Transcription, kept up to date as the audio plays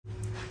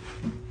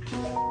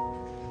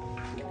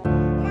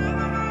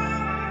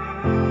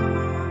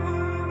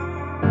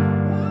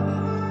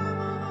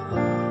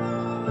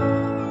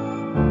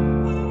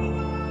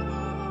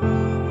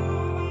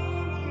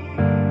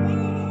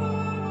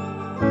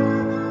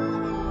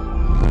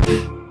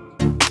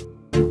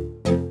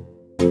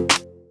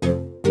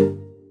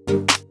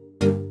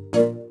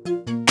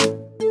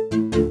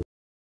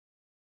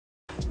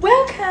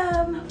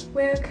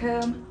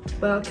welcome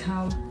back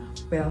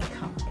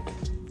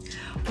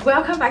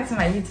to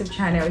my YouTube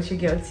channel. It's your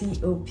girl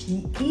Tope.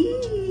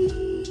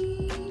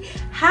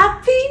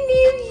 Happy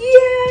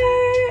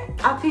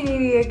New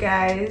Year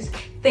guys.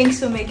 Thanks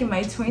for making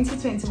my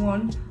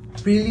 2021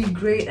 really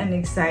great and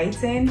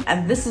exciting,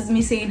 and this is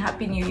me saying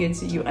Happy New Year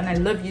to you, and I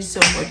love you so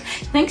much.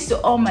 Thanks to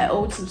all my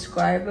old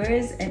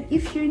subscribers, and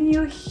if you're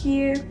new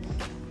here,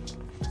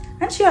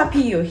 aren't you happy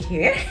you're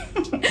here?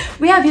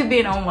 Where have you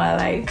been all my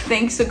life?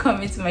 Thanks for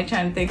coming to my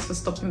channel. Thanks for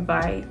stopping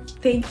by.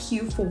 Thank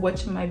you for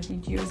watching my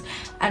videos,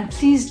 and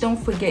please don't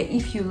forget,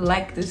 if you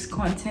like this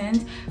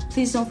content,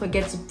 please don't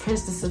forget to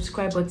press the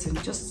subscribe button.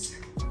 Just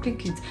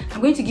click it.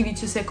 I'm going to give you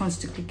 2 seconds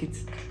to click it.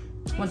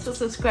 Once you're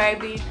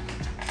subscribing,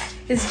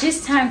 it's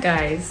just time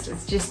guys,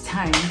 it's just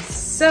time.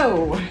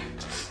 So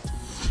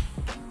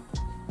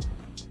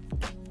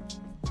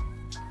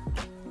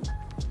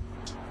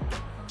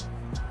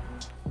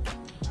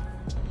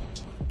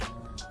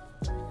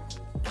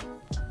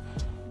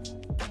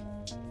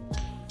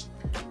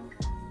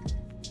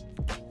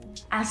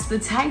as the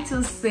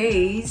title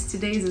says,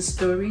 today is a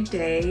story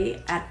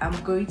day, and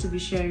I'm going to be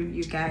sharing with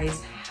you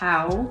guys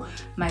how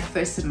my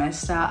first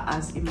semester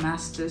as a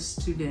master's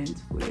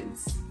student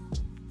was.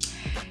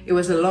 It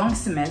was a long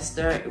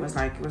semester. It was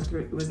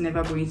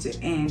never going to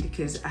end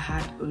because I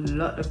had a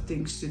lot of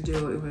things to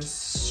do. It was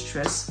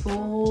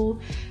stressful.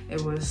 It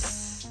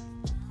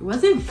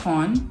wasn't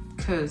fun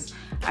because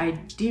I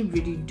didn't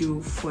really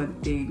do fun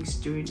things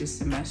during the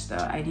semester.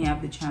 I didn't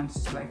have the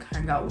chance to like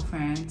hang out with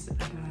friends. I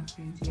don't have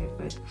friends yet,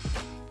 but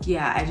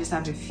yeah, I just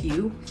have a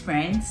few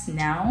friends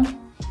now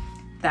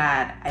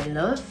that I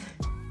love.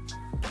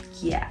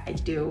 Yeah, I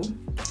do.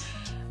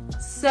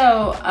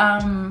 So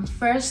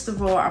first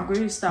of all, I'm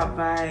going to start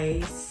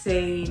by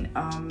saying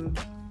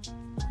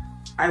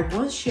I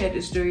once shared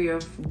the story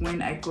of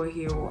when I got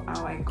here, or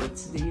how I got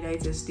to the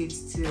United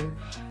States to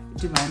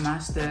do my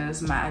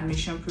master's, my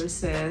admission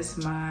process,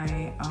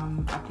 my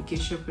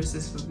application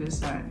process for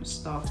visa and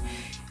stuff.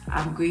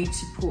 I'm going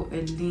to put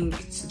a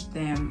link to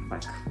them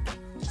like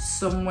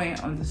somewhere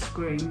on the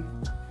screen.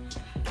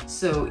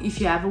 So if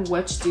you haven't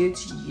watched it,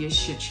 you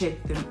should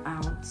check them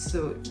out.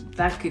 So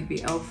that could be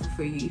helpful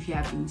for you if you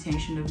have the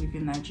intention of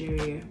leaving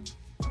Nigeria.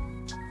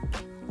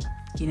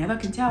 You never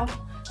can tell.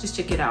 Just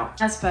check it out.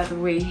 That's by the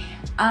way.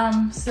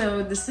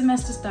 So the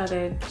semester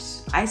started.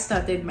 I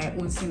started my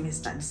own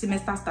semester. The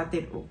semester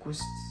started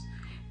August.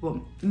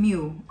 Well,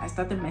 I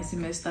started my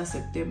semester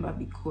September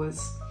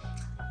because,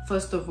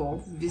 first of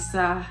all,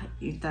 visa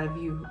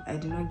interview, I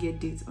did not get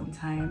dates on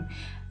time,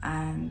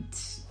 and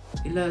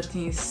a lot of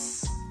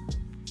things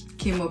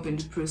came up in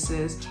the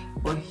process,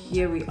 but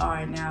here we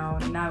are now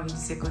in the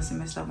second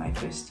semester of my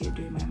first year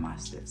doing my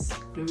master's.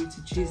 Glory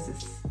to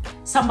Jesus.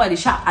 Somebody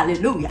shout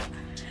hallelujah.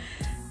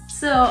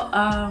 So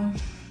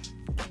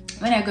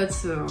when I got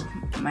to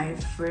my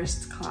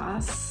first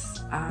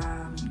class,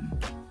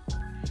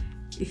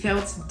 it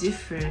felt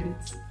different,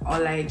 or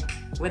like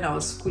when I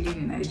was schooling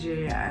in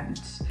Nigeria and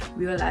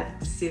we all had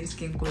the same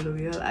skin color,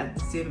 we all had the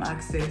same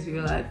accents, we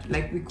all had,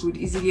 like, we could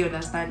easily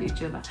understand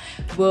each other.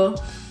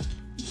 But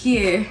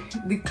here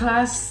the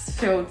class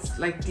felt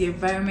like, the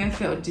environment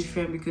felt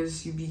different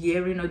because you'd be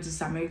hearing all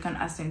this American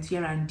accent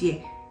here and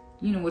there.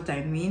 You know what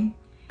I mean?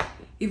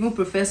 Even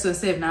professors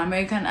said now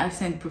American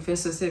accent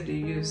professors said they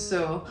use.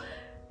 So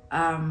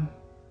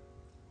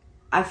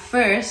at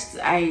first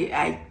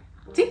I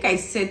think I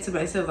said to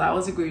myself that I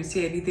wasn't going to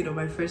say anything on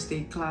my first day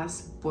in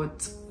class,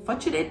 but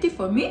fortunately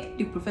for me,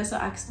 the professor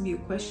asked me a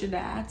question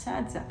that I had to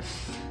answer.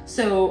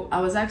 So I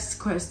was asked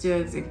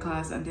questions in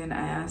class and then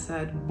I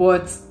answered,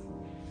 but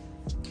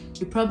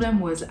the problem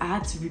was I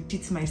had to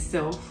repeat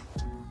myself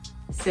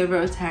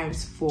several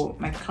times for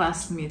my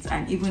classmates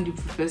and even the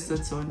professor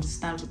to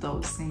understand what I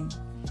was saying.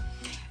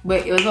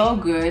 But it was all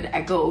good.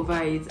 I got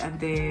over it, and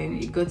then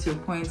it got to a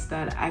point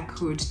that I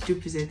could do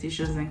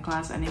presentations in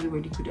class and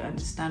everybody could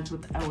understand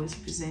what I was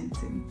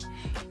presenting.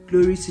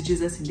 Glory to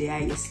Jesus in the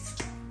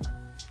highest.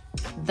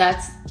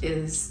 That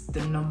is the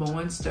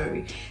 #1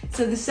 story.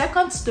 So the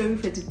second story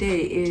for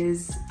today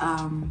is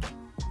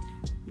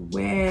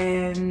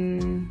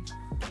when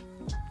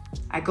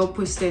I got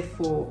posted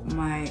for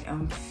my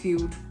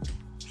field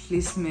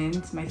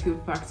placement, my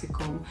field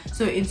practicum.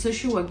 So in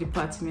social work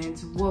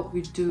department, what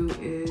we do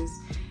is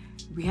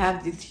we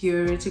have the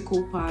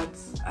theoretical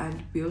parts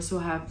and we also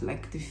have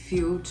like the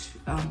field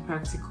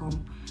practicum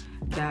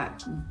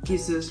that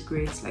gives us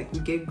grades. Like, we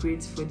get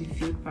grades for the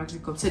field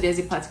practicum. So there's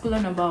a particular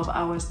number of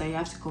hours that you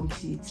have to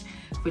complete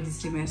for the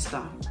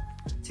semester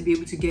to be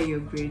able to get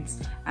your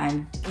grades,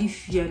 and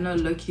if you're not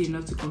lucky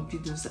enough to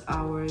complete those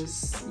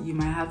hours, you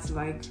might have to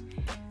like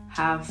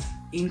have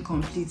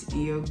incomplete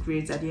in your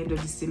grades at the end of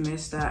the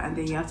semester, and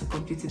then you have to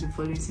complete it the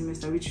following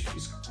semester, which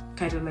is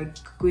kind of like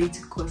going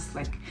to cause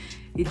like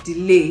a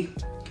delay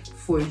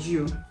for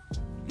you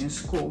in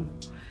school.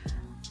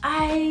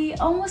 I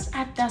almost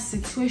had that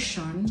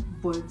situation,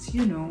 but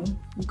you know,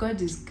 God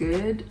is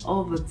good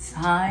all the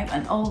time,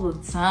 and all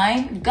the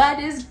time God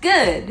is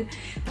good.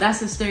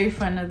 That's a story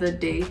for another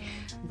day.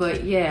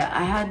 But yeah,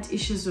 I had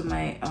issues with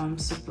my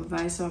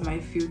supervisor, my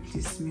field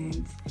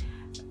placement,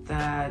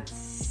 that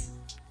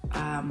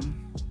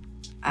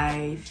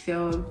I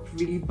felt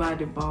really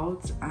bad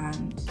about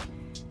and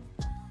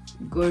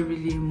got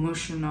really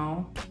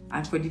emotional.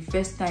 And for the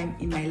first time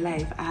in my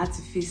life, I had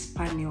to face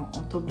panel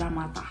on top that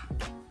matter.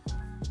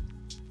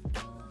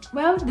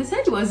 Well, they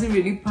said it wasn't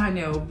really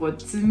panel, but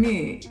to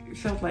me, it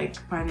felt like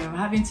panel.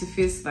 Having to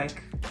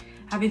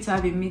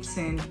have a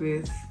meeting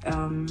with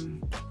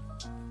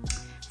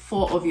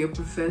 4 of your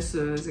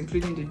professors,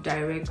 including the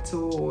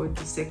director,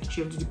 the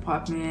secretary of the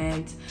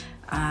department,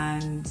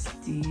 and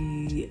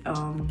the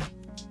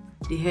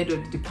head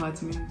of the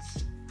department.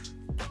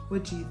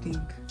 What do you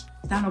think?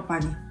 Is that not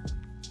funny?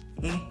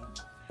 Eh?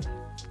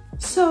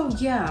 So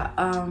yeah,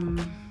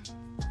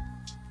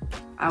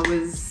 I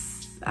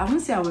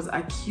wouldn't say I was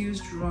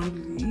accused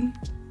wrongly,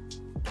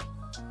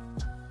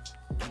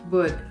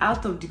 but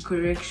out of the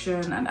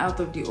correction and out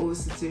of the old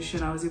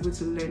situation, I was able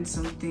to learn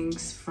some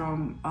things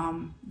from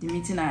the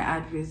meeting I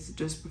had with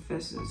those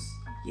professors.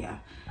 Yeah,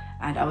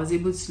 and I was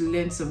able to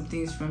learn some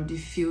things from the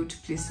field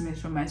placement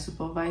from my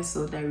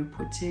supervisor that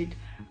reported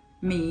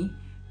me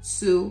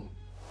to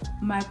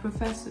my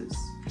professors.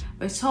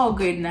 But it's all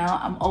good now.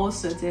 I'm all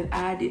sorted.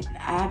 I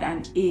had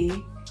an A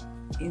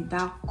in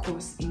that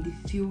course, in the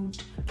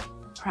field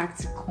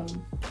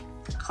practicum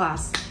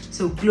class.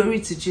 So glory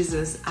to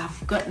Jesus.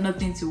 I've got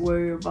nothing to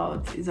worry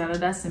about. It's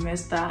another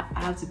semester. I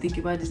have to think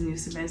about this new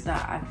semester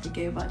and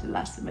forget about the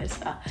last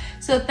semester.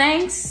 So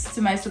thanks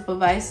to my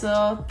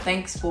supervisor.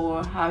 Thanks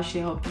for how she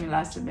helped me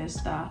last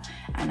semester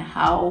and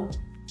how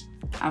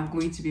I'm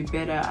going to be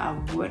better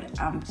at what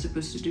I'm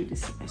supposed to do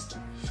this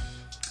semester.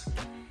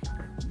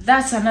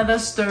 That's another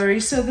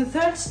story. So the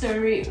third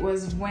story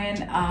was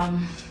when I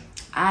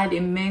had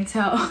a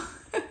mental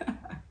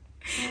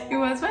it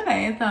was when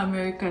I entered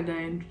America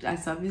that I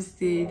serviced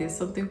there's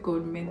something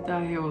called mental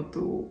health.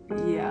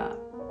 Yeah,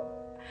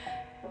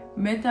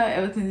 mental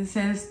health in the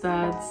sense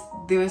that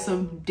there were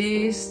some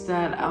days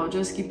that I'll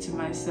just keep to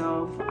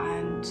myself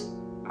and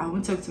I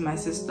won't talk to my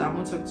sister, I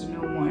won't talk to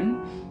no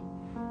one.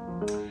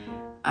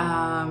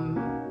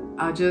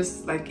 I'll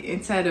just, like,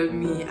 inside of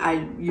me,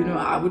 I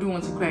wouldn't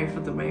want to cry in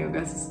front of my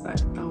younger sister.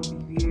 That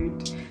would be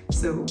weird.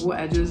 So what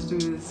I just do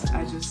is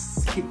I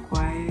just keep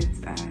quiet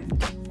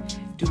and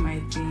do my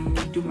thing,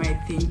 do my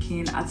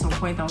thinking. At some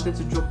point I wanted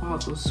to drop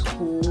out of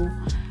school.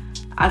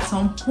 At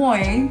some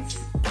point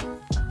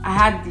I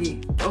had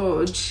the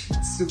urge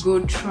to go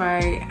try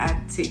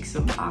and take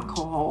some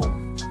alcohol.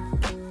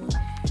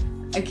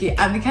 Okay,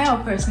 I'm the kind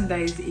of person that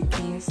is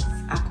against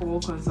alcohol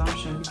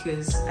consumption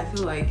because I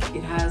feel like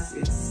it has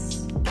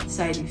its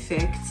side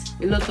effects.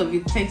 A lot of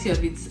it, plenty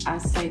of it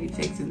has side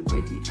effects in the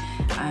body,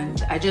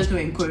 and I just don't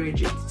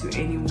encourage it to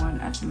anyone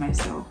and to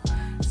myself.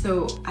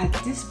 So at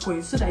this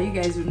point, so that you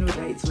guys will know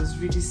that it was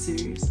really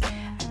serious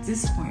at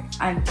this point,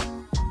 and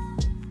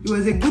it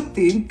was a good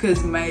thing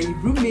because my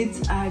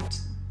roommate had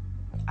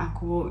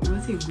alcohol. It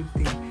wasn't a good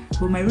thing,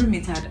 but my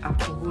roommate had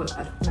alcohol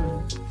at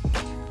home.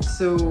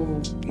 So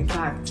in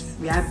fact,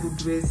 we had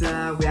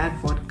Budweiser, we had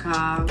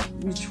vodka,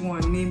 which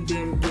one, name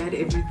them, we had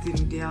everything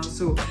in the house.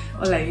 So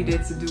all I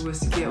needed to do was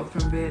to get up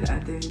from bed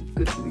and then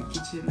go to the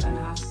kitchen and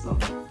have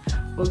stuff.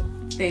 But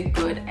thank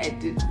God I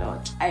did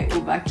not. I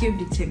overcame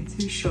the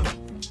temptation.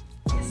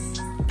 Yes,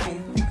 I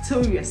am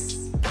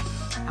victorious.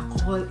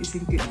 Alcohol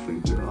isn't good for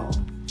you all.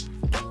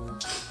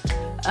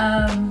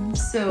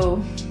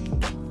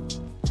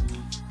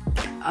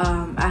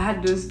 I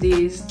had those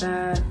days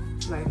that,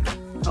 like,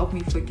 helped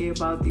me forget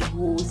about the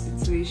whole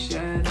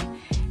situation.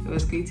 It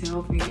was going to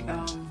help me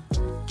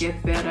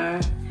get better.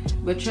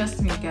 But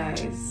trust me,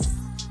 guys,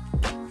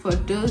 for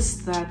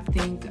those that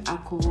think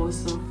alcohol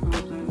solves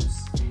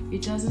problems,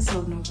 it doesn't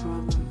solve no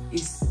problem.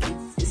 It's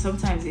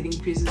sometimes it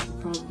increases the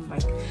problem.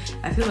 Like,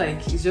 I feel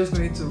like it's just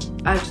going to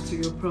add to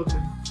your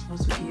problem.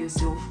 Also in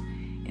yourself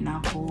in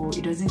alcohol,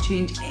 it doesn't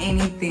change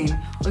anything.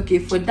 Okay,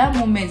 for that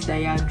moment that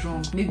you are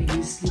drunk, maybe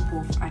you sleep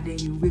off and then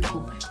you wake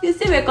up. You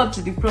still wake up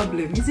to the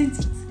problem, isn't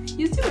it?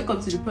 You still wake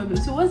up to the problem.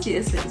 So what's the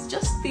essence?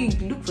 Just think,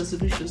 look for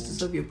solutions to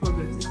solve your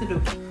problems instead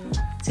of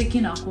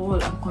taking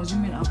alcohol and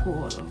consuming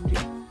alcohol all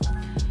day.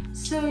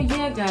 So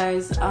yeah,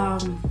 guys,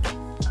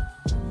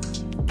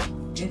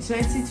 in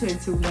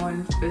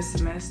 2021 first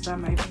semester,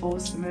 my fall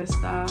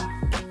semester,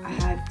 I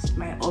had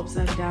my ups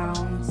and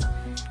downs.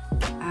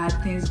 I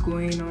had things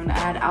going on. I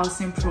had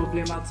housing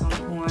problem at some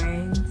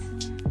point.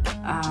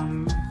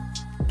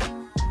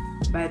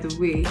 By the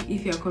way,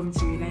 if you're coming to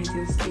the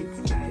United States,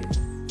 guys,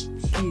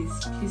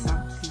 please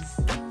and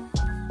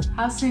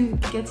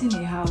please, getting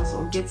a house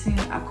or getting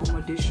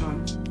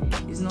accommodation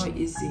is not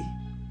easy.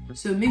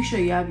 So make sure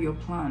you have your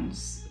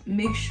plans.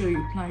 Make sure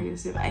you plan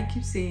yourself. I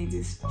keep saying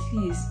this,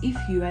 please, if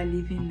you are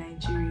living in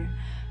Nigeria,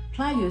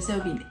 plan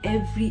yourself in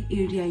every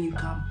area you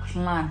can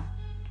plan.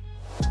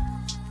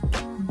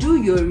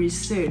 Do your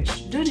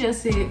research. Don't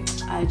just say,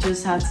 I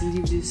just had to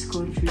leave this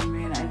country,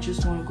 man, I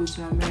just want to go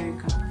to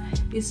America.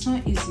 It's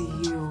not easy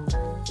here.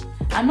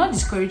 I'm not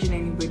discouraging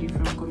anybody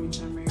from coming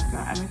to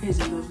America. America is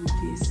a lovely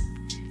place.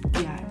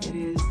 Yeah, it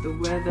is. the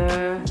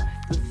weather,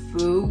 the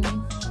food.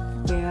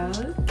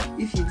 Well,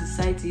 if you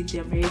decide to eat the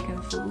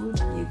American food,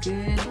 you're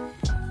good.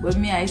 But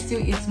me, I still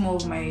eat more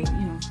of my,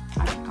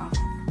 African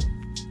food.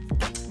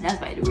 That's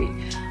by the way.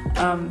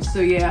 So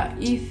yeah,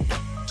 if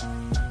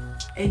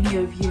any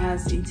of you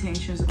has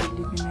intentions of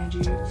leaving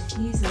Nigeria,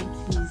 please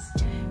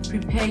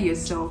prepare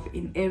yourself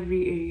in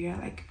every area.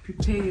 Like,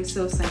 prepare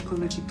yourself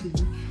psychologically,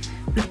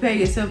 prepare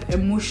yourself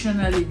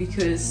emotionally,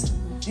 because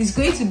it's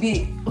going to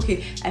be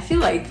okay. I feel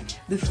like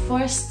the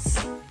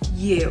first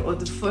year or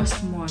the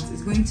first month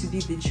is going to be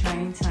the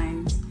trying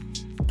times.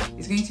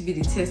 It's going to be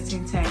the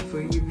testing time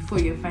for you before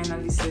you're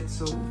finally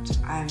settled,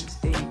 and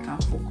then you can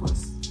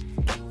focus.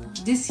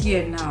 This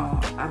year now,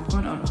 I've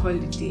gone on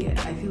holiday.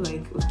 I feel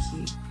like,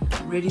 okay,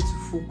 I'm ready to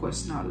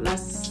focus now.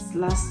 Last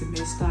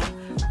semester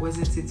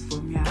wasn't it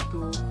for me at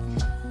all.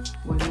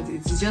 Wasn't it?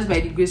 It's just by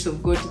the grace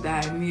of God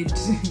that I made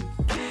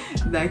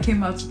that I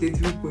came out with a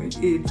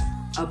 3.8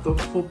 out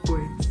of 4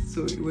 points.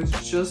 So it was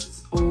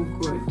just all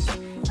good.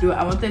 Though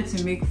I wanted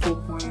to make 4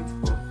 points,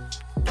 but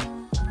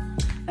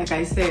like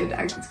I said,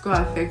 I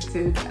got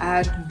affected.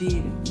 I had B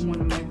in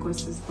one of my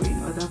courses, but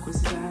in other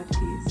courses I had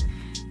A's.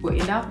 But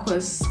in that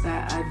course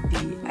that I had B,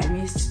 I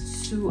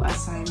missed 2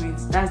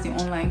 assignments. That's the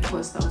online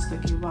course that I was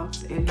talking about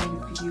earlier in the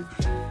video.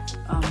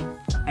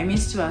 I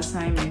missed 2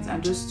 assignments,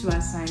 and those 2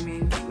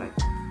 assignments like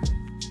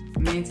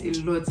meant a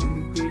lot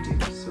in the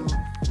grading. So,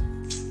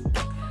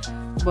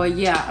 but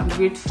yeah, I'm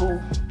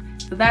grateful.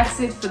 So that's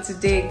it for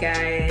today,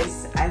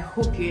 guys. I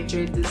hope you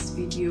enjoyed this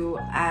video,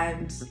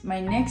 and my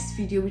next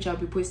video, which I'll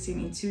be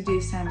posting in 2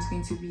 days time, is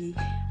going to be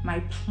my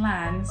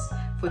plans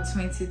for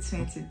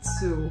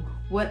 2022,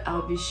 what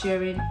I'll be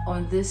sharing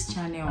on this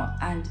channel.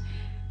 And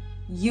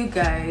you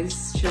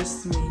guys,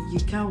 trust me, you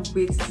can't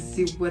wait to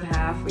see what I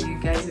have for you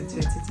guys in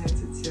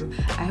 2022.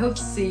 I hope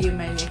to see you in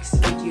my next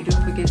video.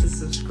 Don't forget to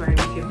subscribe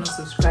if you have not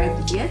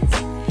subscribed yet.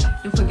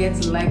 Don't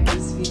forget to like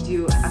this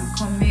video and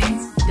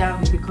comment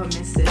down in the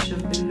comment section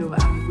below.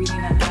 I'm willing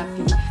and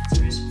happy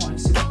to respond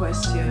to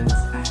questions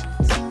and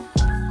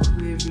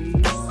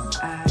queries.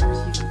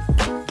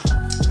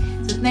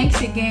 So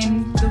thanks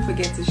again. Don't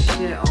forget to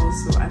share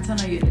also, and turn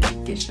on your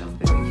notification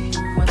bell if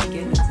you want to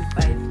get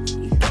notified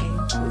if any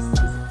post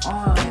is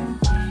on.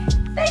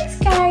 Thanks,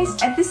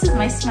 guys, and this is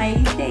my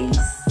smiley face.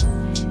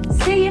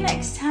 See you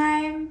next time.